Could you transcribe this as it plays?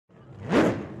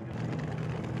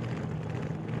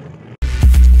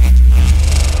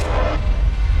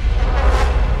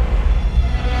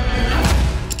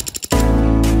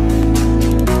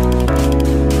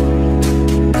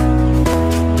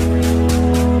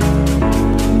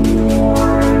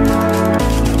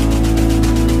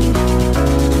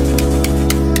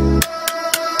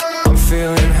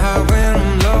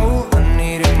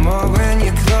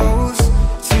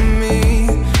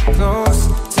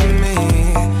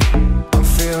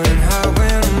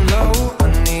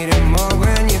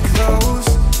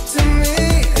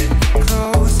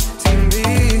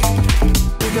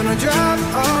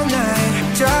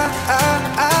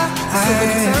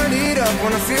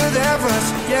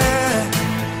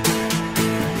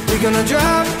We're gonna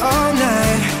drive all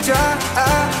night, drive.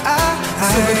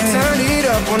 So baby, turn it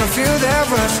up, wanna feel that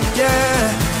rush,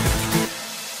 yeah.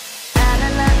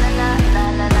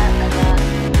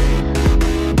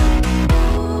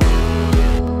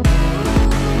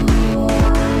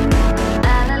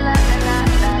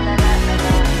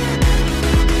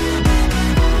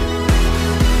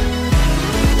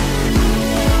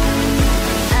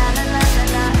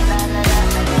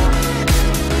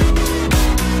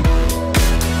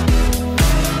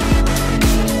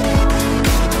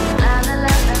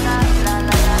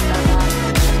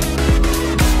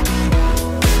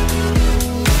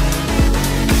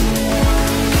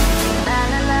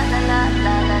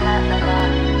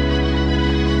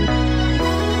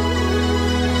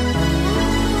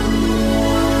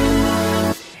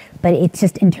 But it's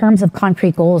just in terms of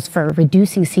concrete goals for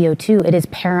reducing CO2, it is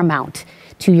paramount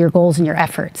to your goals and your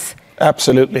efforts.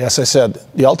 Absolutely. As I said,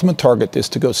 the ultimate target is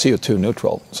to go CO2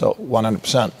 neutral, so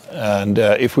 100%. And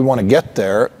if we want to get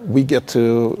there, we get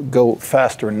to go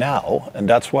faster now, and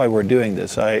that's why we're doing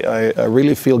this. I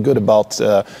really feel good about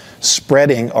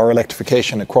spreading our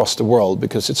electrification across the world,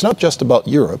 because it's not just about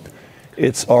Europe.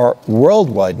 It's our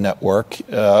worldwide network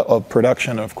of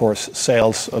production, of course,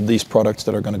 sales of these products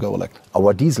that are going to go electric.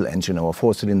 Our diesel engine, our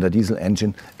four-cylinder diesel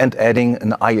engine, and adding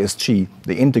an ISG,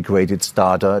 the integrated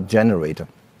starter generator.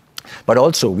 But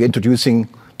also, we're introducing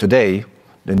today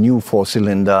the new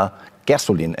four-cylinder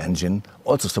gasoline engine,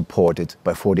 also supported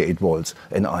by 48 volts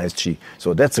and ISG.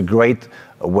 So that's a great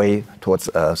way towards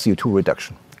CO2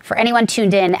 reduction. For anyone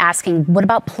tuned in asking, what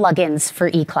about plug-ins for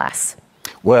E-Class?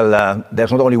 Well,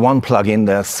 there's not only one plug-in,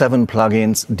 there are 7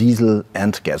 plug-ins, diesel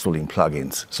and gasoline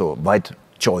plug-ins. So wide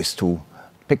choice to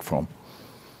pick from.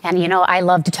 And you know, I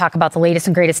love to talk about the latest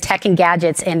and greatest tech and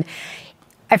gadgets. And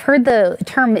I've heard the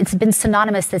term, it's been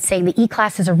synonymous that's saying the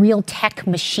E-Class is a real tech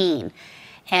machine.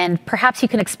 And perhaps you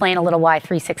can explain a little why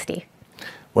 360.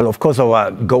 Well, of course,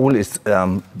 our goal is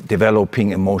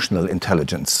developing emotional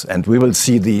intelligence. And we will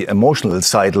see the emotional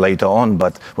side later on.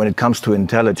 But when it comes to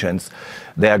intelligence,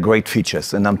 there are great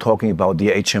features. And I'm talking about the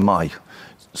HMI,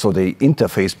 so the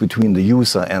interface between the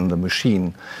user and the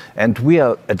machine. And we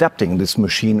are adapting this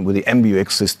machine with the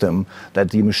MBUX system,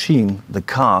 that the machine, the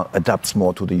car, adapts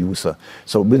more to the user.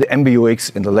 So with the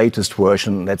MBUX in the latest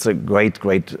version, that's a great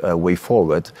way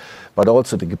forward. But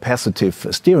also the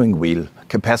capacitive steering wheel,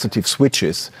 capacitive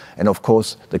switches, and of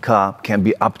course the car can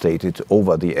be updated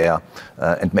over the air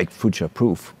and make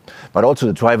future-proof. But also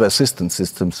the driver assistance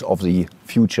systems of the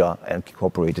future and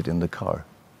incorporated in the car.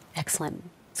 Excellent.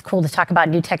 It's cool to talk about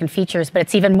new tech and features, but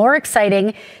it's even more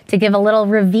exciting to give a little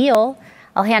reveal.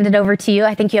 I'll hand it over to you.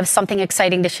 I think you have something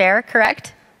exciting to share,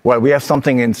 correct? Well, we have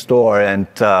something in store, and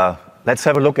let's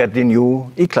have a look at the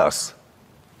new E-Class.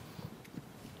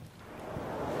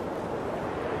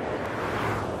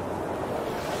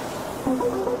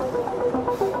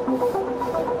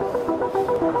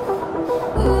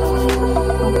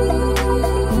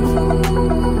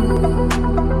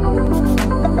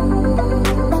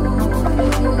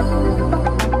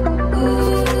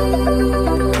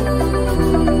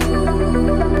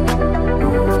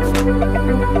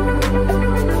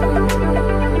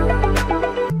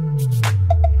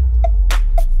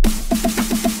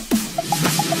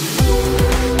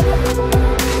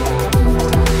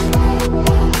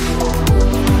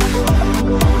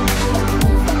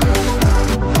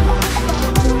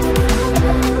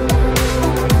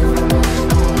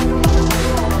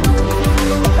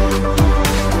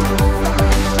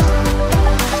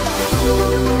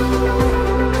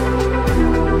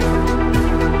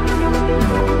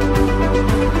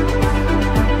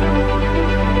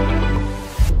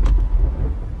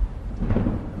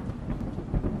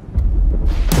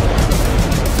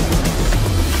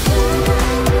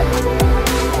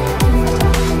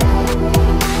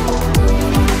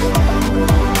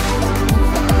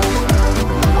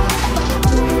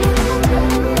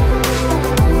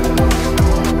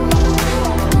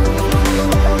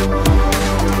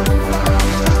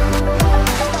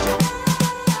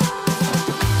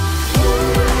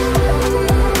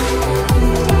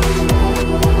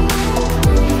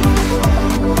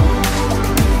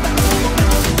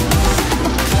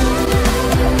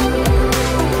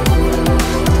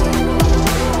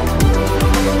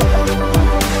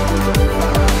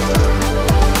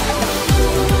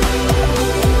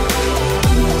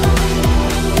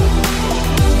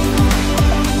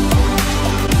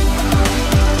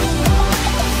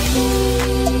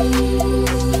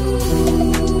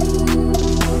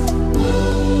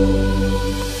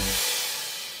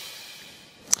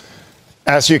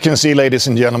 As you can see, ladies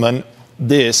and gentlemen,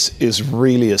 this is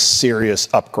really a serious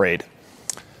upgrade.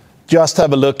 Just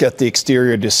have a look at the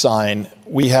exterior design.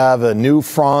 We have a new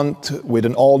front with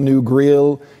an all-new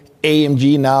grille.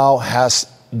 AMG now has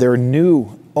their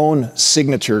new own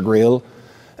signature grille,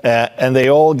 and they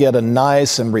all get a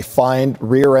nice and refined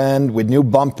rear end with new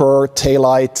bumper,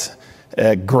 taillight,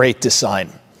 great design.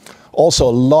 Also,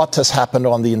 a lot has happened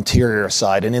on the interior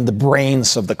side and in the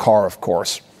brains of the car, of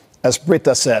course. As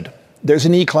Britta said, there's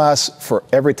an E-Class for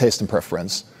every taste and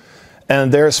preference,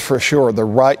 and there's for sure the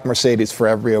right Mercedes for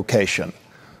every occasion.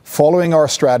 Following our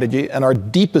strategy and our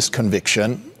deepest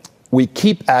conviction, we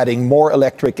keep adding more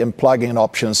electric and plug-in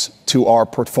options to our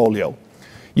portfolio.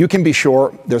 You can be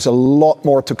sure there's a lot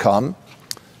more to come.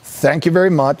 Thank you very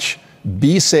much.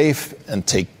 Be safe and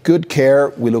take good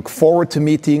care. We look forward to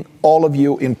meeting all of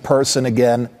you in person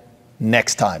again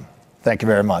next time. Thank you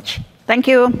very much. Thank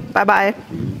you. Bye-bye.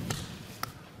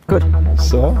 Good.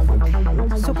 So?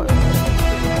 Super.